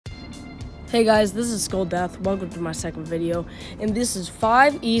Hey guys, this is Skull Death. Welcome to my second video, and this is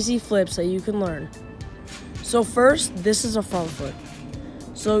 5 easy flips that you can learn. So first, this is a front flip.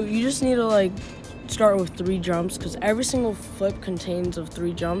 So you just need to start with 3 jumps because every single flip contains of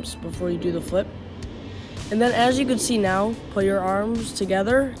 3 jumps before you do the flip. And then as you can see now, put your arms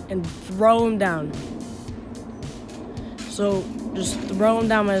together and throw them down. So just throw them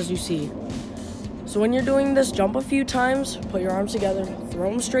down as you see. So when you're doing this, jump a few times, put your arms together, throw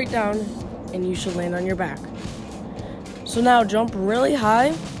them straight down, and you should land on your back. So now jump really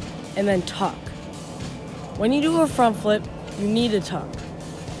high and then tuck. When you do a front flip, you need to tuck.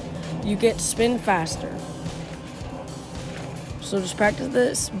 You get spin faster. So just practice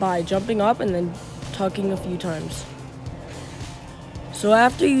this by jumping up and then tucking a few times. So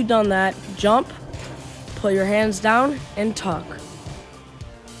after you've done that, jump, put your hands down, and tuck.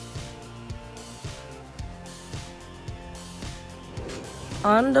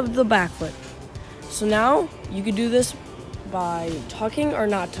 On to the back flip. So now you can do this by tucking or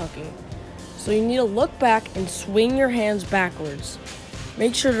not tucking. So you need to look back and swing your hands backwards.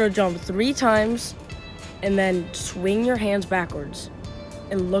 Make sure to jump 3 times and then swing your hands backwards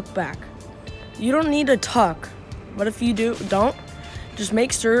and look back. You don't need to tuck, but if you don't, just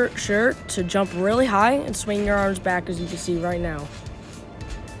make sure to jump really high and swing your arms back as you can see right now.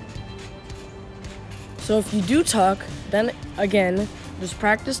 So if you do tuck, then again, just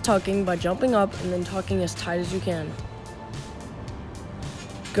practice tucking by jumping up and then tucking as tight as you can.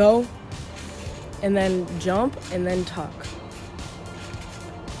 Go, and then jump, and then tuck.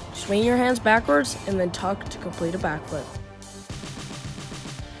 Swing your hands backwards and then tuck to complete a backflip.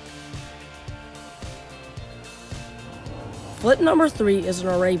 Flip number 3 is an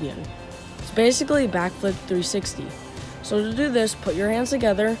Arabian. It's basically a backflip 360. So to do this, put your hands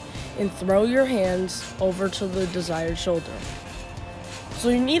together and throw your hands over to the desired shoulder. So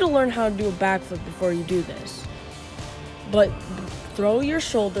you need to learn how to do a backflip before you do this. But throw your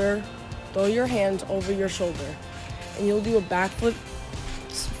hands over your shoulder, and you'll do a backflip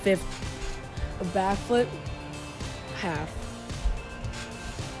half,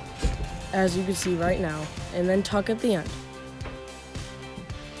 as you can see right now, and then tuck at the end.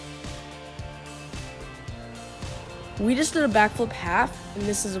 We just did a backflip half, and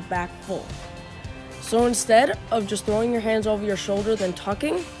this is a back full. So instead of just throwing your hands over your shoulder then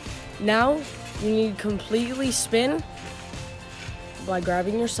tucking, now you need to completely spin by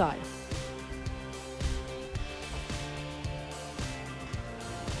grabbing your side.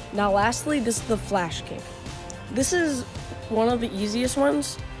 Now lastly, this is the flash kick. This is one of the easiest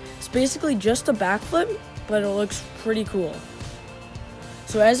ones. It's basically just a backflip, but it looks pretty cool.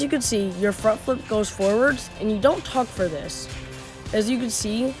 So as you can see, your front flip goes forwards and you don't tuck for this. As you can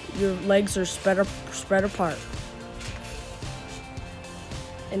see, your legs are spread apart.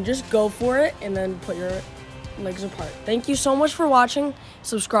 And just go for it and then put your legs apart. Thank you so much for watching.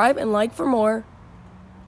 Subscribe and like for more.